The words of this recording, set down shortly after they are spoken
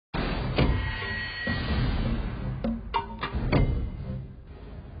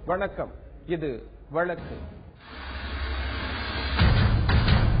வணக்கம். இது வழக்கு.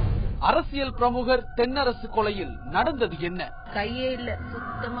 அரசியல் பிரமுகர் தென்னரசு கொலையில் நடந்தது என்ன? கையே இல்ல,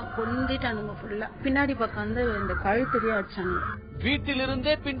 சுத்தமா கொந்திட்டானுங்க. ஃபுல்லா பின்னாடி பக்கம் வந்து இந்த கழுத்துலயே அடிச்சாங்க.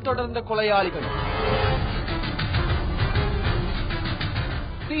 வீட்டிலிருந்தே பின்தொடர்ந்த கொலையாளிகள்.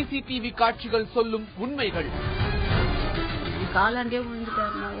 சிசிடிவி காட்சிகள் சொல்லும் உண்மைகள். காலாண்டே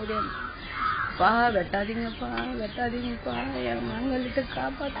விழுந்துட்டாருன்னா ஓடியா, வெட்டாதீங்கப்பா வெட்டாதீங்கப்பா, என் மங்களிட்டு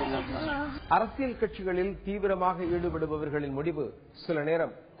காப்பாத்துங்கப்பா. அரசியல் கட்சிகளில் தீவிரமாக ஈடுபடுபவர்களின் முடிவு சில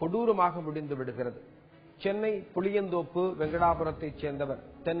நேரம் கொடூரமாக முடிந்து விடுகிறது. சென்னை புளியந்தோப்பு வெங்கடாபுரத்தைச் சேர்ந்தவர்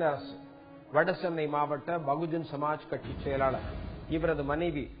தென்னரசு. வடசென்னை மாவட்ட பகுஜன் சமாஜ் கட்சி செயலாளர். இவரது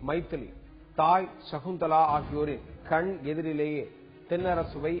மனைவி மைத்திலி, தாய் சகுந்தலா ஆகியோரின் கண் எதிரிலேயே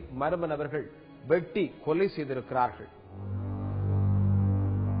தென்னரசுவை மர்ம நபர்கள் வெட்டி கொலை செய்திருக்கிறார்கள்.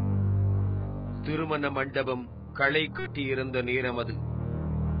 திருமண மண்டபம் களை கட்டியிருந்த நேரம் அது.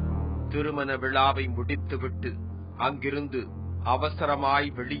 திருமண விழாவை முடித்துவிட்டு அங்கிருந்து அவசரமாய்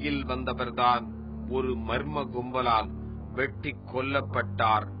வெளியில் வந்தவர்தான் ஒரு மர்ம கும்பலால் வெட்டி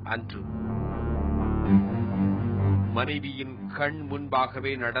கொல்லப்பட்டார் அன்று. மனைவியின் கண்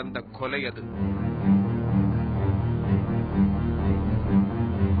முன்பாகவே நடந்த கொலை அது.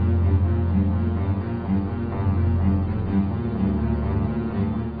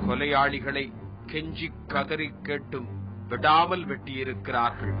 கொலையாளிகளை கெஞ்சி கதறி கேட்டும் விடாமல்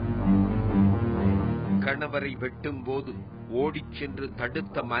வெட்டியிருக்கிறார்கள். கணவரை வெட்டும் போது ஓடிச் சென்று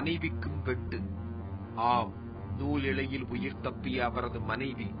தடுத்த மனைவிக்கும் வெட்டு. ஆம், நூல் இழையில் உயிர் தப்பிய அவரது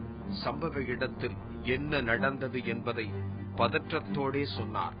மனைவி சம்பவ இடத்தில் என்ன நடந்தது என்பதை பதற்றத்தோடே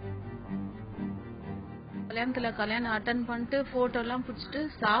சொன்னார். கல்யாணம் அட்டன் பண்ணிட்டு போட்டோ எல்லாம் பிடிச்சிட்டு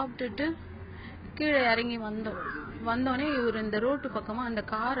சாப்பிட்டுட்டு கீழே இறங்கி வந்தோடனே இவர் இந்த ரோட்டு பக்கமா அந்த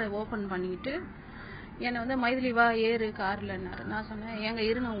காரை ஓபன் பண்ணிட்டு என்னை வந்து மைதிலி வா ஏறு கார்லன்னாரு. நான் சொன்னேன், எங்க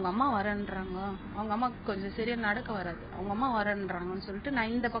இருங்க, உங்க அம்மா வரேன்றாங்க, அவங்க அம்மா கொஞ்சம் சரியா நடக்க வராது, அவங்க அம்மா வரேன்றாங்கன்னு சொல்லிட்டு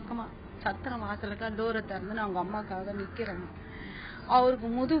நான் இந்த பக்கமா சத்திரம் வாசலுக்கா டோரை திறந்து அவங்க அம்மாக்காக நிக்கிறேன். அவருக்கு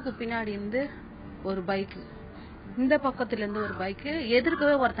முதுகுக்கு பின்னாடி இருந்து ஒரு பைக்கு, இந்த பக்கத்துல இருந்து ஒரு பைக்கு,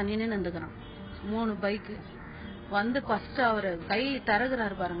 எதிர்க்கவே ஒருத்தன் நின்று நின்றுக்கிறான். 3 பைக்கு வந்து ஃபர்ஸ்ட் அவரு கை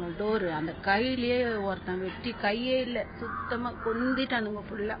தரகுறாரு பாருங்க டோரு, அந்த கையிலேயே ஒருத்தன் வெட்டி, கையே இல்ல, சுத்தமா கொந்திட்டானுங்க.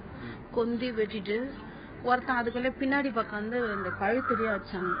 ஃபுல்லா கொந்தி வெட்டிட்டு ஒருத்தன் அதுக்குள்ள பின்னாடி பக்கம் வந்து இந்த கழுத்துலயே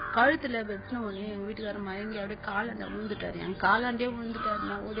அடிச்சாங்க. கழுத்துல வெட்டின உடனே எங்க வீட்டுக்காரர் மயங்கி அப்படியே காலாண்ட விழுந்துட்டாரு. என் காலாண்டே விழுந்துட்டாரு.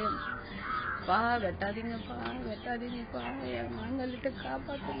 நான் ஓடியா, வெட்டாதீங்கப்பா வெட்டாதீங்கப்பா, என் மங்களிட்டு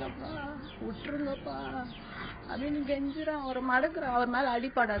காப்பாத்துங்கப்பா, விட்டுருங்கப்பா அப்படின்னு கெஞ்சுறான். அவரை மடக்குறான். அவர் மேல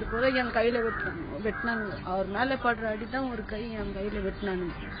அடிப்பாடாது கூட என் கையில வெட்டினாங்க. அவர் மேல படுற அடிதான் ஒரு கை என் கையில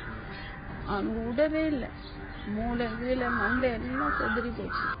வெட்டினானுங்க. அவனுக்கு விடவே இல்லை. மூளை கீழே மண்டை எல்லாம் செதறி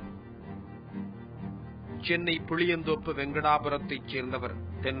போச்சு. சென்னை புளியந்தோப்பு வெங்கடாபுரத்தைச் சேர்ந்தவர்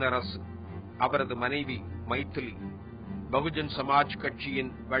தென்னரசு. அவரது மனைவி மைத்திலி பகுஜன் சமாஜ் கட்சியின்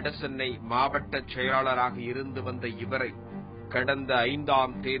வடசென்னை மாவட்ட செயலாளராக இருந்து வந்த இவரை கடந்த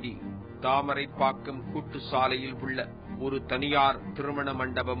 5ஆம் தேதி தாமரைப்பாக்கம் கூட்டு சாலையில் உள்ள ஒரு தனியார் திருமண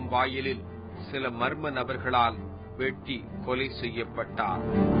மண்டபம் வாயிலில் சில மர்ம நபர்களால் வெட்டி கொலை செய்யப்பட்டார்.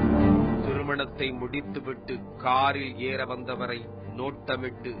 திருமணத்தை முடித்துவிட்டு காரில் ஏற வந்தவரை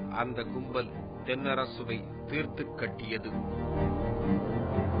நோட்டமிட்டு அந்த கும்பல் தென்னரசுவை தீர்த்து கட்டியது.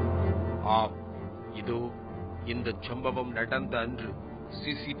 ஆம், இதோ இந்த சம்பவம் நடந்த அன்று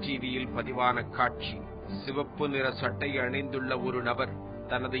சிசிடிவியில் பதிவான காட்சி. சிவப்பு நிற சட்டை அணிந்துள்ள ஒரு நபர்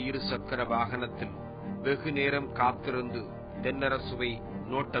தனது 2 சக்கர வாகனத்தில் வெகு நேரம் காத்திருந்து தென்னரசுவை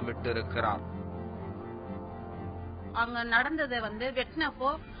நோட்டமிட்டிருக்கிறார். அங்க நடந்ததை வந்து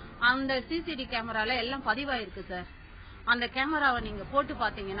வெட்டினப்போ அந்த சிசிடிவி கேமரால எல்லாம் பதிவாயிருக்கு சார். அந்த கேமராவை நீங்க போட்டு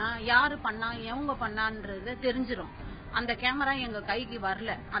பாத்தீங்கன்னா யாரு பண்ணா எவங்க பண்ணான்றது தெரிஞ்சிடும். அந்த கேமரா எங்க கைக்கு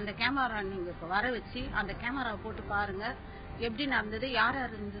வரல. அந்த கேமரா நீங்க இப்ப வர வச்சு அந்த கேமரா போட்டு பாருங்க, எப்படி நடந்தது, யார்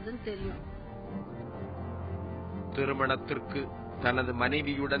யார் இருந்ததுன்னு தெரியும். திருமணத்திற்கு தனது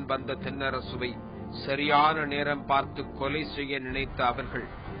மனைவியுடன் வந்த தென்னரசுவை சரியான நேரம் பார்த்து கொலை செய்ய நினைத்த அவர்கள்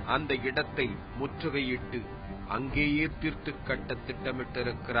அந்த இடத்தை முற்றுகையிட்டு அங்கேயே தீர்த்து கட்ட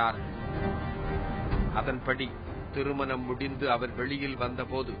திட்டமிட்டிருக்கிறார்கள். அதன்படி திருமணம் முடிந்து அவர் வெளியில்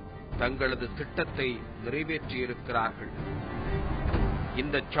வந்தபோது தங்களது திட்டத்தை நிறைவேற்றியிருக்கிறார்கள்.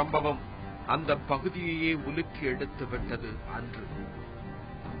 இந்த சம்பவம் அந்த பகுதியையே உலுக்கி எடுத்துவிட்டது அன்று.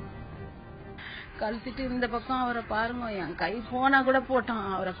 கழுத்திட்டு இந்த பக்கம் அவரை பாருங்க, என் கை போனா கூட போட்டான்,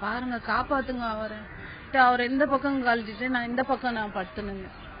 அவரை பாருங்க காப்பாத்துங்க அவரை. அவர் இந்த பக்கம் கழுத்திட்டு நான் இந்த பக்கம் நான் படுத்துனுங்க.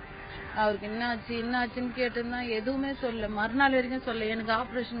 அவருக்கு என்னாச்சுன்னு கேட்டுன்னா எதுவுமே சொல்ல. மறுநாள் வரைக்கும் சொல்ல. எனக்கு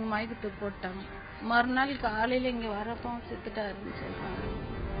ஆபரேஷனுக்கு மயக்கத்துக்கு போட்டாங்க. மறுநாள் காலையில இங்க வரப்போ செத்துட்டாருன்னு சொல்றாங்க.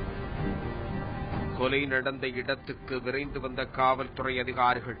 கொலை நடந்த இடத்துக்கு விரைந்து வந்த காவல்துறை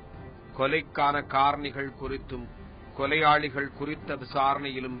அதிகாரிகள் கொலைக்கான காரணிகள் குறித்தும் கொலையாளிகள் குறித்த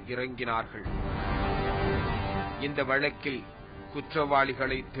விசாரணையிலும் இறங்கினார்கள். இந்த வழக்கில்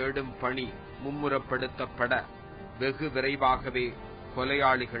குற்றவாளிகளை தேடும் பணி மும்முரப்படுத்தப்பட வெகு விரைவாகவே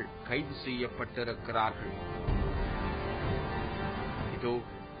கொலையாளிகள் கைது செய்யப்பட்டிருக்கிறார்கள். இதோ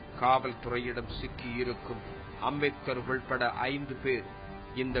காவல்துறையிடம் சிக்கியிருக்கும் அம்பேத்கர் உள்பட 5 பேர்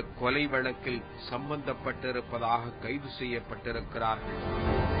இந்த கொலை வழக்கில் சம்பந்தப்பட்டிருப்பதாக கைது செய்யப்பட்டிருக்கிறார்கள்.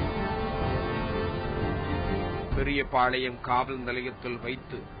 பெரியபாளையம் காவல் நிலையத்தில்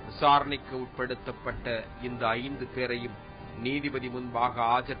வைத்து விசாரணைக்கு உட்படுத்தப்பட்ட இந்த 5 பேரையும் நீதிபதி முன்பாக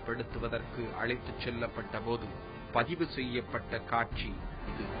ஆஜர்படுத்துவதற்கு அழைத்துச் செல்லப்பட்ட போது பதிவு செய்யப்பட்ட காட்சி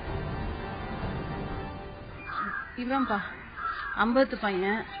இது. இவன்பா 50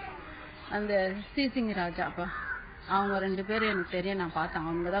 பையன், அந்த சிசிங்க ராஜாப்பா, அவங்க 2 பேரும் எனக்கு தெரியும். நான் பார்த்தேன்,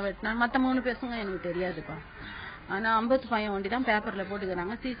 அவங்க தான் வெட்டினா. மற்ற 3 பேசுங்க எனக்கு தெரியாதுப்பா. ஆனா 50 பையன் ஒண்டி தான் பேப்பர்ல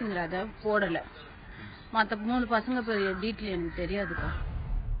போட்டுக்கிறாங்க, சிசிங்க ராஜா போடல. மற்ற 3 பசங்க பெரிய டீட்டெயில் எனக்கு தெரியாதுப்பா.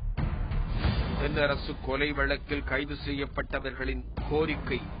 தென்னரசு கொலை வழக்கில் கைது செய்யப்பட்டவர்களின்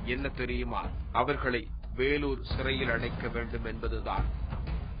கோரிக்கை என்ன தெரியுமா? அவர்களை வேலூர் சிறையில் அடைக்க வேண்டும் என்பதுதான்.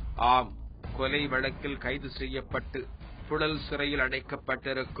 ஆம், கொலை வழக்கில் கைது செய்யப்பட்டு புழல் சிறையில்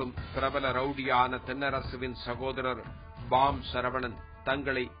அடைக்கப்பட்டிருக்கும் பிரபல ரவுடியான தென்னரசுவின் சகோதரர் பாம் சரவணன்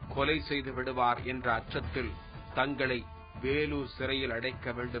தங்களை கொலை செய்து விடுவார் என்ற அச்சத்தில் தங்களை வேலூர் சிறையில்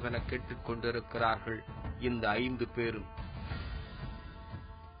அடைக்க வேண்டும் என கேட்டுக் கொண்டிருக்கிறார்கள் இந்த 5 பேரும்.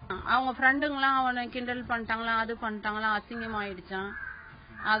 அவங்க ஃப்ரெண்டுங்களாம் அவனை கிண்டல் பண்ணிட்டாங்களாம், அது பண்ணிட்டாங்களாம், அசிங்கமாயிடுச்சான்.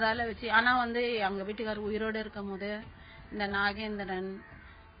 அதால வச்சு ஆனா எங்க வீட்டுக்காரர் உயிரோட இருக்கும் போது இந்த நாகேந்திரன்,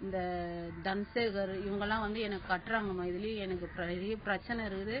 இந்த தன்சேகர் இவங்கெல்லாம் எனக்கு கட்டுறாங்க. மைதிலி எனக்கு பெரிய பிரச்சனை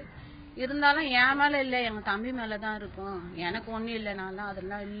இருக்குது. இருந்தாலும் என் மேல இல்ல, எங்க தம்பி மேலதான் இருக்கும். எனக்கு ஒண்ணும் இல்ல, நான்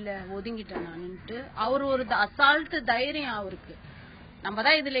அதெல்லாம் இல்ல, ஒதுங்கிட்டேன் நான்ட்டு அவரு ஒரு அசால்ட் தைரியம் அவருக்கு. நம்ம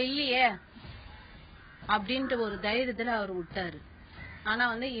தான் இதுல இல்லையே அப்படின்ட்டு ஒரு தைரியத்துல அவர் விட்டாரு. ஆனா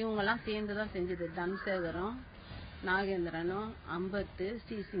இவங்க எல்லாம் சேர்ந்துதான் செஞ்சது. தன்சேகரும் நாகேந்திரனும் அம்பத்து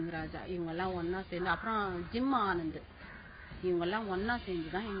சிசிங் ராஜா இவங்க எல்லாம் ஒன்னா சேர்ந்து, அப்புறம் ஜிம் ஆனந்த் இவங்க எல்லாம் ஒன்னா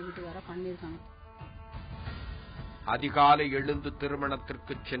சேர்ந்துதான் எங்க வீட்டுக்கார பண்ணிருக்காங்க. அதிகாலை எழுந்து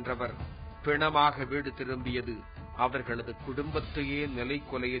திருமணத்திற்கு சென்றவர் பிணமாக வீடு திரும்பியது அவர்களது குடும்பத்தையே நிலை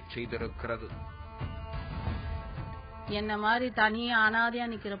கொலைய செய்திருக்கிறது. என்ன மாதிரி தனியா அனாதையா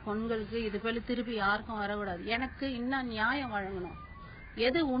நிக்கிற பொண்களுக்கு இது போல திருப்பி யாருக்கும் வரக்கூடாது. எனக்கு இன்னும் நியாயம் வழங்கணும்.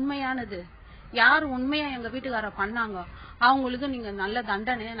 எது உண்மையானது, யாரு உண்மையா எங்க வீட்டுக்கார பண்ணாங்க அவங்களுக்கு நீங்க நல்ல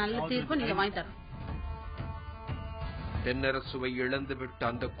தண்டனை, நல்ல தீர்ப்பு நீங்க வாங்கி தரணும். தென்னரசுவை இழந்துவிட்டு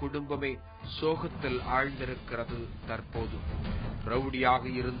அந்த குடும்பமே சோகத்தில் ஆழ்ந்திருக்கிறது. தற்போது ரவுடியாக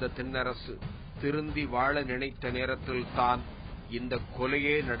இருந்த தென்னரசு திருந்தி வாழ நினைத்த நேரத்தில் தான் இந்த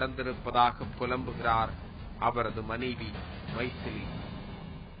கொலையே நடந்திருப்பதாக புலம்புகிறார் அவரது மனைவி மைத்திலி.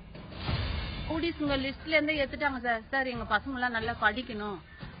 ரவுடிஸ்ங்க லிஸ்ட்ல இருந்தே எடுத்துட்டாங்க சார். சார் எங்க பசங்க எல்லாம் நல்லா படிக்கணும்,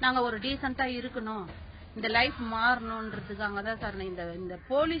 நாங்க ஒரு டீசென்ட்டா இருக்கணும், இந்த லைஃப் மாறணும்ன்றதுக்காக தான் சார் இந்த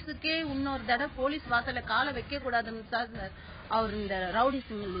போலீஸுக்கே இன்னொரு தடவை போலீஸ் வாசல்ல காலை வைக்க கூடாதுன்னு சார் அவர் இந்த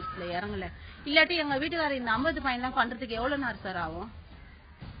ரவுடிஸ்ங்க லிஸ்ட்ல இறங்கல. இல்லாட்டி எங்க வீட்டுக்காரர் இந்த 50 பையன் பண்றதுக்கு எவ்வளவு நேரம் சார் ஆகும்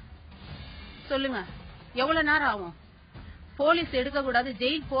சொல்லுங்க? எவ்வளவு நேரம் ஆகும்? போலீஸ் எடுக்க கூடாது,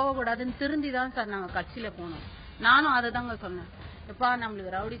 ஜெயில் போக கூடாதுன்னு திருந்திதான் சார் நாங்க கட்சியில போனோம். நானும் அதை தாங்க சொன்னேன். எப்பா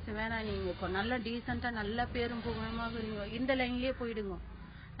நம்மளுக்கு ரவுடிஸ் வேணாம், நீங்க நல்ல டீசென்ட்டா நல்ல பேரும் புகழமாக இந்த லைன்லயே போயிடுங்க.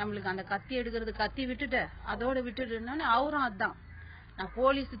 நம்மளுக்கு அந்த கத்தி எடுக்கிறது கத்தி விட்டுட்டு அதோட விட்டுட்டு அவரும் அதுதான். நான்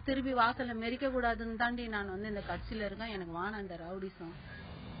போலீஸ் திருப்பி வாசல்ல மெரிக்க கூடாதுன்னு தாண்டி நான் இந்த கட்சியில இருக்கேன். எனக்கு வேணாம் இந்த ரவுடிசம்.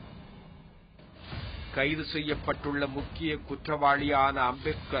 கைது செய்யப்பட்டுள்ள முக்கிய குற்றவாளியான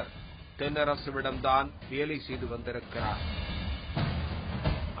அம்பேத்கர் தென்னரசுவிடம்தான் வேலை செய்து வந்திருக்கிறார்.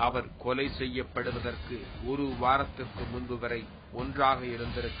 அவர் கொலை செய்யப்படுவதற்கு 1 வாரத்திற்கு முன்பு வரை ஒன்றாக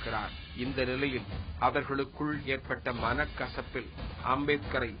இருந்திருக்கிறார். இந்த நிலையில் அவர்களுக்குள் ஏற்பட்ட மனக்கசப்பில்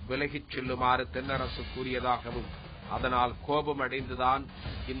அம்பேத்கரை விலகிச் செல்லுமாறு தென்னரசு கூறியதாகவும் அதனால் கோபம் அடைந்துதான்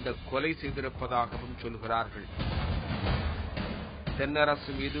இந்த கொலை செய்திருப்பதாகவும் சொல்கிறார்கள்.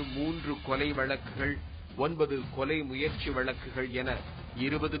 தென்னரசு மீது 3 கொலை வழக்குகள், 9 கொலை முயற்சி வழக்குகள் என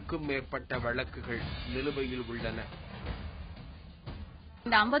 20க்கும் மேற்பட்ட வழக்குகள் நிலுவையில் உள்ளன.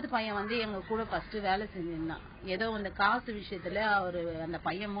 இந்த 50 பையன் எங்க கூட ஃபர்ஸ்ட் வேலை செஞ்சிருந்தான். ஏதோ அந்த காசு விஷயத்துல அவரு அந்த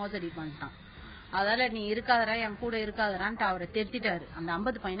பையன் மோசடி பண்ணிட்டான். அதால நீ இருக்காதரா, என் கூட இருக்காதரான்ட்டு அவரை திருத்திட்டாரு. அந்த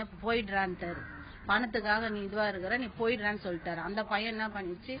 50 பையனை போயிடுறான்ட்டாரு. பணத்துக்காக நீ இதுவா இருக்கிற, நீ போயிடுறான்னு சொல்லிட்டாரு. அந்த பையன் என்ன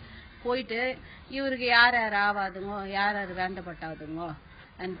பண்ணிச்சு, போயிட்டு இவருக்கு யார் யார் ஆவாதுங்கோ, யார் யார் வேண்டப்பட்டாதுங்கோ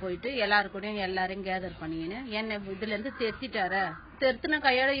போயிட்டு எல்லாரையும் கேதர் பண்ணின்னு என்ன இதுல இருந்து தெரிச்சிட்டாரு. தெரித்துன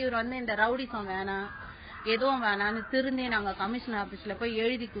கையோட இவர் இந்த ரவுடிசம் வேணாம், எதுவும் வேணான்னு திருந்தி நாங்க கமிஷன் ஆபீஸ்ல போய்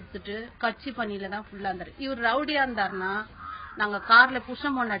எழுதி கொடுத்துட்டு கட்சி பணியில தான் ஃபுல்லா இருந்தாரு. இவர் ரவுடியா இருந்தாருன்னா நாங்க கார்ல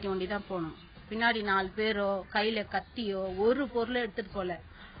புருஷன் பொண்டாட்டி ஒண்டி தான் போனோம். பின்னாடி 4 பேரோ கையில கத்தியோ ஒரு பொருளை எடுத்துட்டு போல.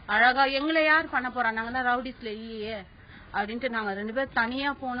 அழகா எங்களை யார் பண்ண போறா, நாங்க தான் ரவுடிஸ்ல இல்லையே அப்படின்ட்டு நாங்க 2 பேர்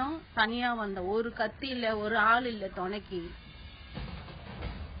தனியா போனோம். தனியா வந்தோம். ஒரு கத்தி இல்ல, ஒரு ஆள் இல்ல துணைக்கு.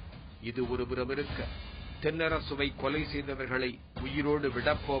 இது ஒருபுறம் இருக்க, தென்னரசுவை கொலை செய்தவர்களை உயிரோடு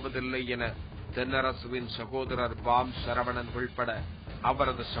விடப்போவதில்லை என தென்னரசுவின் சகோதரர் பாம் சரவணன் உள்பட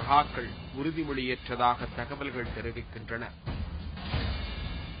அவரது சகாக்கள் உறுதிமொழி ஏற்றதாக தகவல்கள் தெரிவிக்கின்றன.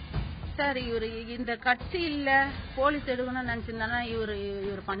 சார், இவரு இந்த கட்சி இல்ல போலீஸ் எடுக்கணும்னு நினைச்சிருந்தானா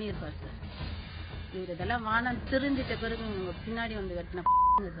இவரு பண்ணிருப்பாரு சார். இவரு இதெல்லாம் வானம் திருந்திட்ட பிறகு பின்னாடி வந்து வெட்டின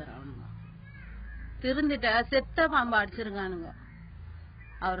சார். அவனுங்க திருந்திட்ட செத்த பாம்பு அடிச்சிருக்கானுங்க.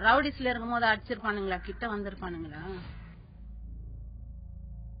 அவர் ரவுடிஸ்ல இருக்கும் போது அடிச்சிருப்பானுங்களா, கிட்ட வந்திருப்பானுங்களா?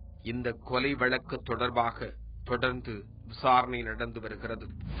 இந்த கொலை வழக்கு தொடர்பாக தொடர்ந்து விசாரணை நடந்து வருகிறது.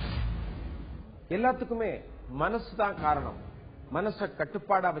 எல்லாத்துக்குமே மனசுதான் காரணம். மனச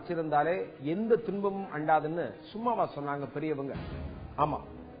கட்டுப்பாடா வச்சிருந்தாலே எந்த துன்பமும் அண்டாதுன்னு சும்மாவா சொன்னாங்க பெரியவங்க? ஆமா,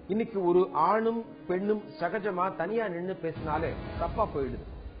 இன்னைக்கு ஒரு ஆணும் பெண்ணும் சகஜமா தனியா நின்னு பேசினாலே தப்பா போயிடுது.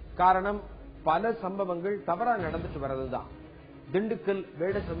 காரணம், பல சம்பவங்கள் தவறா நடந்துட்டு வர்றதுதான். திண்டுக்கல்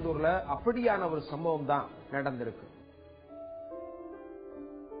வேடசந்தூர்ல அப்படியான ஒரு சம்பவம் தான் நடந்திருக்கு.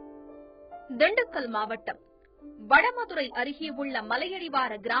 திண்டுக்கல் மாவட்டம் வடமதுரை அருகே உள்ள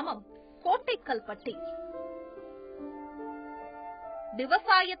மலையடிவார கிராமம் கோட்டைக்கல்பட்டி.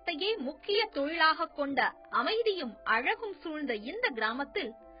 விவசாயத்தையே முக்கிய தொழிலாக கொண்ட அமைதியும் அழகும் சூழ்ந்த இந்த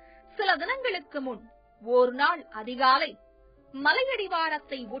கிராமத்தில் சில தினங்களுக்கு முன் ஒரு நாள் அதிகாலை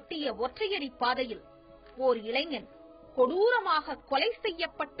மலையடிவாரத்தை ஒட்டிய ஒற்றையடி பாதையில் ஓர் இளைஞன் கொடூரமாக கொலை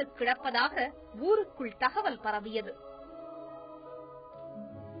செய்யப்பட்டு கிடப்பதாக ஊருக்குள் தகவல் பரவியது.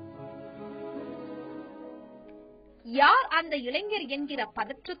 யார் அந்த இளைஞர் என்கிற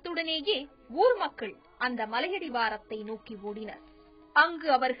பதற்றத்துடனேயே ஊர் மக்கள் அந்த மலையடிவாரத்தை நோக்கி ஓடினர். அங்கு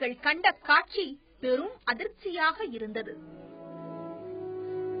அவர்கள் கண்ட காட்சி பெரும் அதிர்ச்சியாக இருந்தது.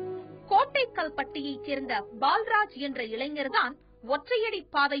 கோட்டைக்கல்பட்டியைச் சேர்ந்த பால்ராஜ் என்ற இளைஞர்தான் ஒற்றையடி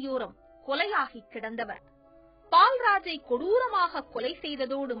பாதையோரம் கொலையாகி கிடந்தவர். பால்ராஜை கொடூரமாக கொலை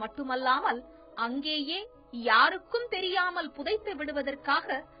செய்ததோடு மட்டுமல்லாமல் அங்கேயே யாருக்கும் தெரியாமல் புதைத்து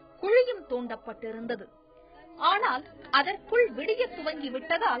விடுவதற்காக குழியும் தோண்டப்பட்டிருந்தது. ஆனால் அதற்குள் விடிய துவங்கி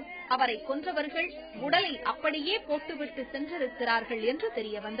விட்டதால் அவரை கொன்றவர்கள் உடலை அப்படியே போட்டுவிட்டு சென்றிருக்கிறார்கள் என்று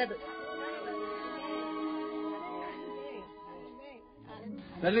தெரிய வந்தது.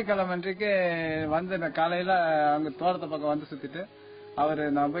 வெள்ளிக்கிழமை அன்றைக்கு வந்து காலையில அங்க தோட்டத்தை பக்கம் வந்து சுத்திட்டு அவரு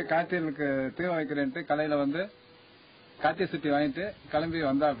நான் போய் காய்ச்சலுக்கு தீவ வைக்கிறேன்ட்டு கலையில வந்து காய்ச்சல் சுத்தி வாங்கிட்டு கிளம்பி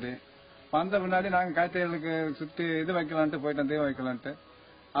வந்தா. அப்படி வந்த முன்னாடி நாங்க காய்ச்சலுக்கு சுத்தி இது வைக்கலான்ட்டு போயிட்டோம், தீவ வைக்கலான்ட்டு.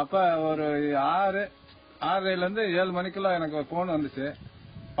 அப்ப ஒரு 6:30ல இருந்து 7 மணிக்குள்ள எனக்கு ஒரு போன் வந்துச்சு.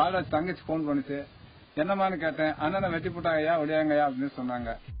 பால்ராஜ் தங்கச்சி போன் பண்ணுச்சு. என்னமான்னு கேட்டேன். அண்ணனை வெட்டி போட்டாங்கய்யா, ஒடியாங்கய்யா அப்படின்னு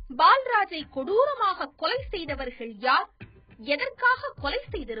சொன்னாங்க. பால்ராஜை கொடூரமாக கொலை செய்தவர்கள் யார்? எதற்காக கொலை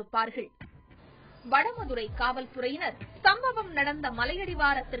செய்திருப்பார்கள்? வடமதுரை காவல்துறையினர் சம்பவம் நடந்த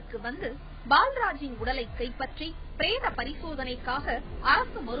மலையடிவாரத்திற்கு வந்து பால்ராஜின் உடலை கைப்பற்றி பிரேத பரிசோதனைக்காக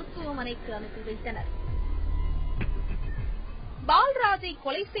அரசு மருத்துவமனைக்கு அனுப்பி வைத்தனர். பால்ராஜை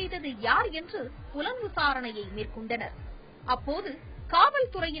கொலை செய்தது யார் என்று புலன் விசாரணையை மேற்கொண்டனர். அப்போது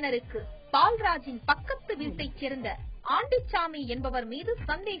காவல்துறையினருக்கு பால்ராஜின் பக்கத்து வீட்டைச் சேர்ந்த ஆண்டிச்சாமி என்பவர் மீது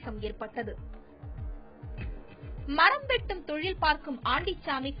சந்தேகம் ஏற்பட்டது. மரம் வெட்டும் தொழில் பார்க்கும்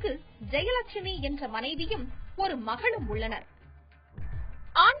ஆண்டிச்சாமிக்கு ஜெயலட்சுமி என்ற மனைவியும் ஒரு மகளும் உள்ளனர்.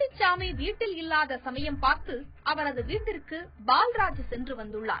 ஆண்டிச்சாமி வீட்டில் இல்லாத சமயம் பார்த்து அவரது வீட்டிற்கு பால்ராஜ் சென்று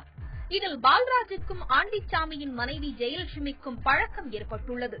வந்துள்ளார். இதில் பால்ராஜுக்கும் ஆண்டிச்சாமியின் மனைவி ஜெயலட்சுமிக்கும் பழக்கம்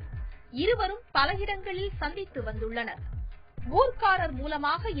ஏற்பட்டுள்ளது. இருவரும் பல இடங்களில் சந்தித்து வந்துள்ளனர். ஊர்க்காரர்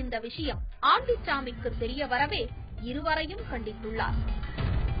மூலமாக இந்த விஷயம் ஆண்டிச்சாமிக்கு தெரிய வரவே இருவரையும் கண்டித்துள்ளார்.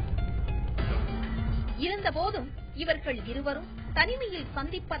 இருந்தபோதும் இவர்கள் இருவரும் தனிமையில்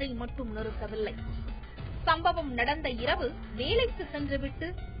சந்திப்பதை மட்டும் நிறுத்தவில்லை. சம்பவம் நடந்த இரவு வேலைக்கு சென்றுவிட்டு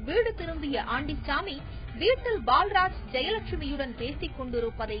வீடு திரும்பிய ஆண்டிச்சாமி வீட்டில் பால்ராஜ் ஜெயலட்சுமியுடன் பேசிக்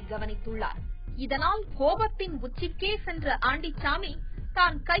கொண்டிருப்பதை கவனித்துள்ளார். இதனால் கோபத்தின் உச்சிக்கே சென்ற ஆண்டிச்சாமி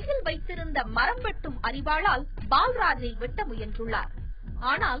தான் கையில் வைத்திருந்த மரம் வெட்டும் அரிவாளால் பால்ராஜை வெட்ட முயன்றுள்ளார்.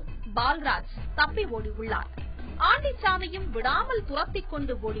 ஆனால் பால்ராஜ் தப்பி ஓடியுள்ளார். ஆண்டிச்சாமியும் விடாமல் துரத்திக்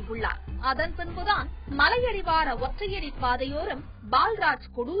கொண்டு ஓடியுள்ளார். அதன் பின்புதான் மலையடிவார ஒற்றையடி பாதையோரம் பால்ராஜ்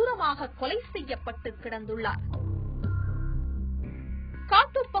கொடூரமாக கொலை செய்யப்பட்டு கிடந்துள்ளார்.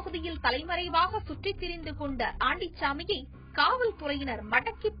 காட்டுப்பகுதியில் தலைமறைவாக சுற்றித் திரிந்து கொண்ட ஆண்டிச்சாமியை காவல்துறையினர்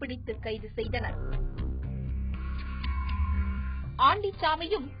மடக்கி பிடித்து கைது செய்தனர்.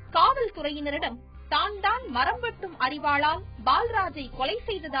 ஆண்டிச்சாமியும் காவல்துறையினரிடம் தான் மரம் வெட்டும் அறிவாளால் பால்ராஜை கொலை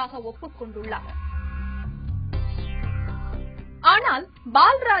செய்ததாக ஒப்புக்கொண்டுள்ளார். ஆனால்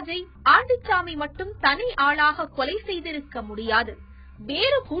பால்ராஜை ஆண்டிச்சாமி மட்டும் தனி ஆளாக கொலை செய்திருக்க முடியாது,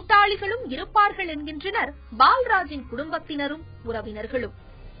 வேறு கூட்டாளிகளும் இருப்பார்கள் என்கின்றனர் பால்ராஜின் குடும்பத்தினரும் உறவினர்களும்.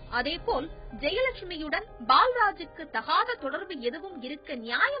 அதேபோல் ஜெயலட்சுமியுடன் பால்ராஜுக்கு தகாத தொடர்பு எதுவும் இருக்க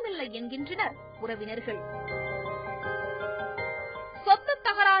நியாயமில்லை என்கின்றனர் உறவினர்கள். சொத்து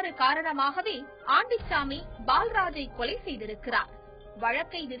தகராறு காரணமாகவே ஆண்டிச்சாமி பால்ராஜை கொலை செய்திருக்கிறார்.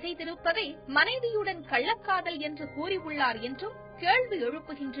 வழக்கை திசை திருப்பவே மனைவியுடன் கள்ளக்காதல் என்று கூறியுள்ளார் என்றும் கேள்வி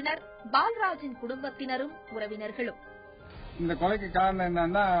எழுப்புகின்றனர் பால்ராஜின் குடும்பத்தினரும் உறவினர்களும். இந்த கொலைக்கு காரணம்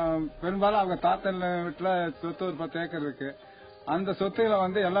என்னன்னா, பெரும்பாலும் அவங்க தாத்தன் வீட்டுல சொத்து ஒரு 10 ஏக்கர் இருக்கு. அந்த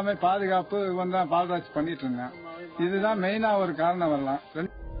சொத்துக்களை எல்லாமே பாதுகாப்பு இவன் தான் பால்ராஜ் பண்ணிட்டு இருந்தான். இதுதான் மெயினா ஒரு காரணம் வரலாம்.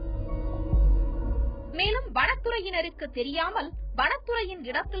 மேலும் வனத்துறையினருக்கு தெரியாமல் வனத்துறையின்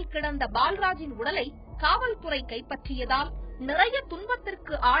இடத்தில் கிடந்த பால்ராஜின் உடலை காவல்துறை கைப்பற்றியதால் நிறைய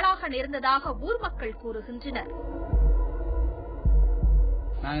துன்பத்திற்கு ஆளாக நேர்ந்ததாக ஊர் மக்கள் கூறுகின்றனர்.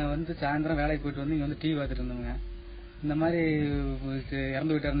 நாங்க சாயந்தரம் வேலைக்கு போயிட்டு வந்து இங்க டிவி பார்த்துட்டு இருந்தோங்க. இந்த மாதிரி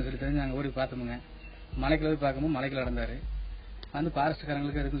இறந்து விட்டாருன்னு சொல்லி தெரிஞ்சு நாங்க ஓடி பார்த்தோமுங்க. மலைக்குள்ள போய் பார்க்கும்போது மலைக்குள்ள நடந்தாரு.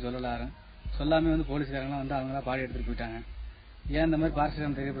 பாரஸ்ட்காரங்களுக்கு எதுக்கும் சொல்லாம போலீஸ்காரங்களாம் அவங்களா பாடி எடுத்துட்டு போயிட்டாங்க. ஏன் இந்த மாதிரி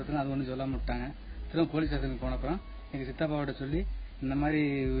பாரஸ்ட்காரன் தெரியப்படுத்துன்னு அது ஒன்றும் சொல்லாம விட்டாங்க. திரும்ப போலீஸ் ஸ்டேஷனுக்கு போனப்புறம் எங்க சித்தப்பாவோட சொல்லி இந்த மாதிரி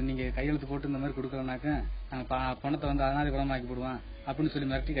நீங்க கையெழுத்து போட்டு இந்த மாதிரி கொடுக்கலனாக்க நாங்க பணத்தை அனாதை குணமாக்கி போடுவோம் அப்படின்னு சொல்லி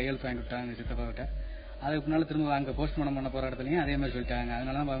மிரட்டி கையெழுத்து வாங்கி விட்டாங்க சித்தப்பா கிட்ட. அதுக்கு முன்னால திரும்ப அங்க போஸ்ட்மார்ட்டம் பண்ண போற இடத்துலயும் அதே மாதிரி சொல்லிட்டாங்க.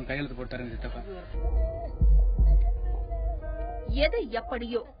 அதனால அவங்க கையெழுத்து போட்டாருங்க சித்தப்பா. எது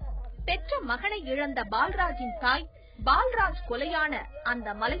எப்படியோ பெற்ற மகனை இழந்த பால்ராஜின் தாய் பால்ராஜ் கொலையான அந்த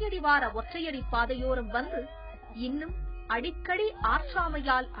மலையடிவார ஒற்றையடி பாதையோரம் வந்து இன்னும் அடிக்கடி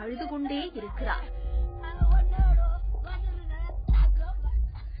ஆற்றாமையால் அழுது கொண்டே இருக்கிறார்.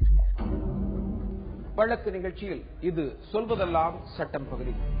 வழக்கு நிகழ்ச்சியில் இது சொல்வதெல்லாம் சட்டம்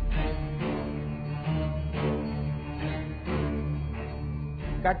பகுதி.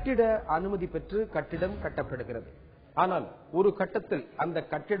 கட்டிட அனுமதி பெற்று கட்டிடம் கட்டப்படுகிறது. ஆனால் ஒரு கட்டத்தில் அந்த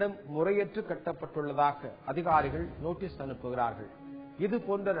கட்டிடம் முறையற்று கட்டப்பட்டுள்ளதாக அதிகாரிகள் நோட்டீஸ் அனுப்புகிறார்கள். இது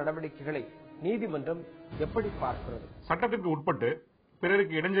போன்ற நடவடிக்கைகளை நீதிமன்றம் எப்படி பார்க்கிறது? சட்டத்திற்கு உட்பட்டு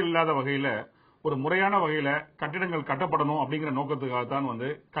பிறருக்கு இடைஞ்சல் இல்லாத வகையில ஒரு முறையான வகையில கட்டிடங்கள் கட்டப்படணும் அப்படிங்கிற நோக்கத்துக்காகத்தான்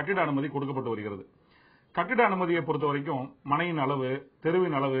கட்டிட அனுமதி கொடுக்கப்பட்டு வருகிறது. கட்டிட அனுமதியை பொறுத்த வரைக்கும் மனையின் அளவு,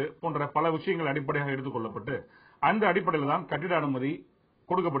 தெருவின் அளவு போன்ற பல விஷயங்கள் அடிப்படையாக எடுத்துக் கொள்ளப்பட்டு அந்த அடிப்படையில் தான் கட்டிட அனுமதி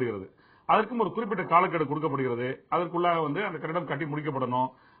கொடுக்கப்படுகிறது. அதற்கும் ஒரு குறிப்பிட்ட காலக்கெடு கொடுக்கப்படுகிறது. அதற்குள்ளாக அந்த கட்டிடம் கட்டி முடிக்கப்படணும்,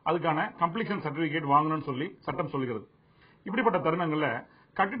 அதுக்கான கம்ப்ளீஷன் சர்டிபிகேட் வாங்கணும்னு சொல்லி சட்டம் சொல்கிறது. இப்படிப்பட்ட தருணங்கள்ல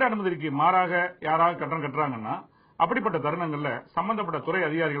கட்டிட அனுமதிக்கு மாறாக யாராவது கட்டணம் கட்டுறாங்கன்னா அப்படிப்பட்ட தருணங்கள்ல சம்பந்தப்பட்ட துறை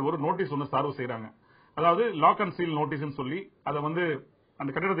அதிகாரிகள் ஒரு நோட்டீஸ் சார்பு செய்யறாங்க. அதாவது லாக் அண்ட் சீல் நோட்டீஸ் சொல்லி அதை அந்த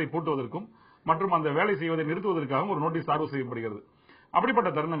கட்டிடத்தை பூட்டுவதற்கும் மற்றும் அந்த வேலை செய்வதை நிறுத்துவதற்காகவும் ஒரு நோட்டீஸ் சார்பு செய்யப்படுகிறது. அப்படிப்பட்ட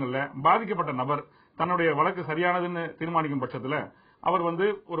தருணங்கள்ல பாதிக்கப்பட்ட நபர் தன்னுடைய வழக்கு சரியானதுன்னு தீர்மானிக்கும் பட்சத்துல அவர்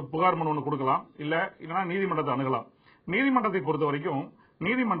ஒரு புகார் மனு ஒன்று கொடுக்கலாம், இல்லைன்னா நீதிமன்றத்தை அணுகலாம். நீதிமன்றத்தை பொறுத்த வரைக்கும்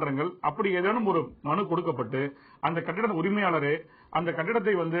நீதிமன்றங்கள் அப்படி ஏதேனும் ஒரு மனு கொடுக்கப்பட்டு அந்த கட்டிட உரிமையாளரே அந்த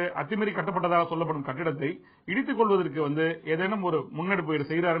கட்டிடத்தை அத்துமீறி கட்டப்பட்டதாக சொல்லப்படும் கட்டிடத்தை இடித்துக் கொள்வதற்கு ஏதேனும் ஒரு முன்னெடுப்பு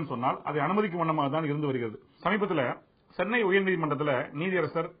செய்கிறாருன்னு சொன்னால் அதை அனுமதிக்கும் வண்ணமாக தான் இருந்து வருகிறது. சமீபத்தில் சென்னை உயர்நீதிமன்றத்தில்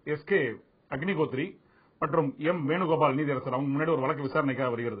நீதியரசர் SK அக்னிகோத்ரி மற்றும் M வேணுகோபால் நீதியரசர் அவங்க முன்னாடி ஒரு வழக்கு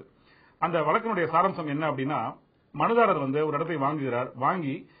விசாரணைக்காக வருகிறது. அந்த வழக்கினுடைய சாராம்சம் என்ன அப்படின்னா, மனுதாரர் ஒரு இடத்தை வாங்குகிறார்.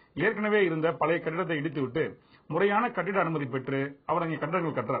 வாங்கி ஏற்கனவே இருந்த பழைய கட்டிடத்தை இடித்துவிட்டு முறையான கட்டிட அனுமதி பெற்று அவர் அங்கே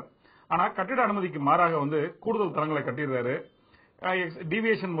கட்டிடங்கள் கட்டுறார். ஆனா கட்டிட அனுமதிக்கு மாறாக கூடுதல் தளங்களை கட்டிடுறாரு.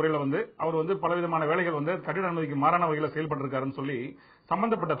 டிவியேஷன் முறையில அவர் பலவிதமான வேலைகள் கட்டிட அனுமதிக்கு மாறான வகையில் செயல்பட்டிருக்காருன்னு சொல்லி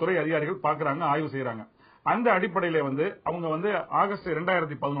சம்பந்தப்பட்ட துறை அதிகாரிகள் பாக்குறாங்க, ஆய்வு செய்யறாங்க. அந்த அடிப்படையில அவங்க ஆகஸ்ட்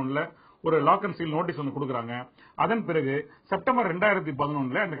 2011 ஒரு லாக் அண்ட் சீல் நோட்டீஸ் கொடுக்கறாங்க. அதன் பிறகு செப்டம்பர்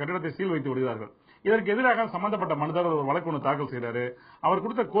 2011 அந்த கட்டிடத்தை சீல் வைத்து விடுகிறார்கள். இதற்கு எதிராக சம்பந்தப்பட்ட மனுதாரர் ஒரு வழக்கு ஒன்று தாக்கல் செய்யறாரு. அவர்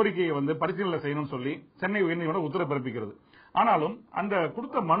கொடுத்த கோரிக்கையை பரிசீலனை செய்யணும்னு சொல்லி சென்னை உயர்நீதிமன்றம் உத்தரவு பிறப்பிக்கிறது. ஆனாலும் அந்த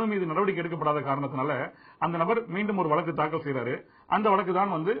கொடுத்த மனு மீது நடவடிக்கை எடுக்கப்படாத காரணத்தினால அந்த நபர் மீண்டும் ஒரு வழக்கு தாக்கல் செய்யறாரு. அந்த வழக்கு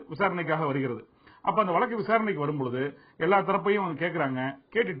தான் விசாரணைக்காக வருகிறது. அப்ப அந்த வழக்கு விசாரணைக்கு வரும்பொழுது எல்லா தரப்பையும் கேட்கிறாங்க.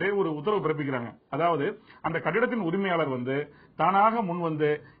 கேட்டுட்டு ஒரு உத்தரவு பிறப்பிக்கிறாங்க. அதாவது அந்த கட்டிடத்தின் உரிமையாளர் தானாக முன்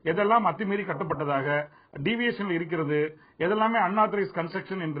எதெல்லாம் அத்துமீறி கட்டப்பட்டதாக டிவியேஷன் இருக்கிறது, எதெல்லாமே அன்ஆத்தரைஸ்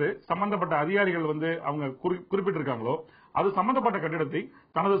கன்ஸ்ட்ரக்ஷன் என்று சம்பந்தப்பட்ட அதிகாரிகள் அவங்க குறிப்பிட்டிருக்காங்களோ அது சம்பந்தப்பட்ட கட்டிடத்தை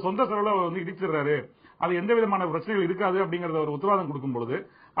தனது சொந்த செலவுல இடிச்சிடுறாரு, அது எந்த விதமான பிரச்சனைகள் இருக்காது அப்படிங்கறத ஒரு உத்தரவாதம் கொடுக்கும் பொழுது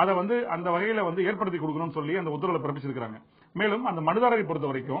அதை அந்த வகையில ஏற்படுத்தி கொடுக்கணும்னு சொல்லி அந்த உத்தரவுல பிறப்பிச்சிருக்காங்க. மேலும் அந்த மனுதாரரை பொறுத்த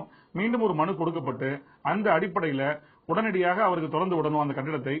வரைக்கும் மீண்டும் ஒரு மனு கொடுக்கப்பட்டு அந்த அடிப்படையில உடனடியாக அவருக்கு திறந்து விடணும் அந்த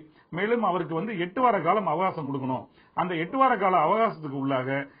கட்டிடத்தை. மேலும் அவருக்கு 8 வார காலம் அவகாசம் கொடுக்கணும். அந்த 8 வார கால அவகாசத்துக்கு உள்ளாக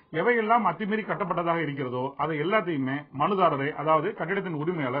எவையெல்லாம் அத்துமீறி கட்டப்பட்டதாக இருக்கிறதோ அதை எல்லாத்தையுமே மனுதாரரை, அதாவது கட்டிடத்தின்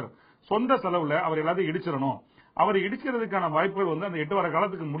உரிமையாளர் சொந்த செலவுல அவர் எல்லாத்தையும் இடிச்சிடணும். அவர் இடிக்கிறதுக்கான வாய்ப்புகள் அந்த 8 வார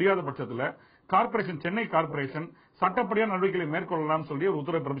காலத்துக்கு முடியாத பட்சத்துல கார்பரேஷன், சென்னை கார்பரேஷன் சட்டப்படியான நடவடிக்கைகளை மேற்கொள்ளலாம் சொல்லி ஒரு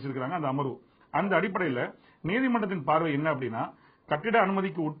உத்தரவை பிறப்பிச்சிருக்காங்க அந்த அமர்வு. அந்த அடிப்படையில நீதிமன்றத்தின் பார்வை என்ன அப்படின்னா, கட்டிட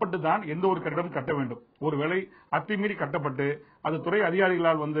அனுமதிக்கு உட்பட்டு தான் எந்த ஒரு கட்டிடம் கட்ட வேண்டும். ஒருவேளை அத்துமீறி கட்டப்பட்டு அது துறை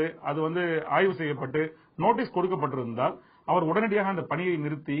அதிகாரிகளால் அது ஆய்வு செய்யப்பட்டு நோட்டீஸ் கொடுக்கப்பட்டிருந்தால் அவர் உடனடியாக அந்த பணியை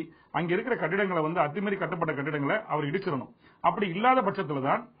நிறுத்தி அங்க இருக்கிற கட்டிடங்களை அத்துமீறி கட்டப்பட்ட கட்டிடங்களை அவர் இடிச்சிடணும். அப்படி இல்லாத பட்சத்துல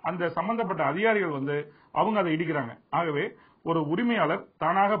தான் அந்த சம்பந்தப்பட்ட அதிகாரிகள் அவங்க அதை இடிக்கிறாங்க. ஆகவே ஒரு உரிமையாளர்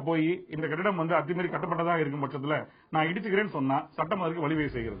தானாக போய் இந்த கட்டிடம் அத்துமீறி கட்டப்பட்டதாக இருக்கும் பட்சத்துல நான் இடிச்சுக்கிறேன்னு சொன்னா சட்டம் அதற்கு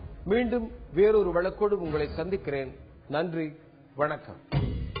வழிவகை செய்கிறது. மீண்டும் வேறொரு வழக்கோடு உங்களை சந்திக்கிறேன். நன்றி, வணக்கம்.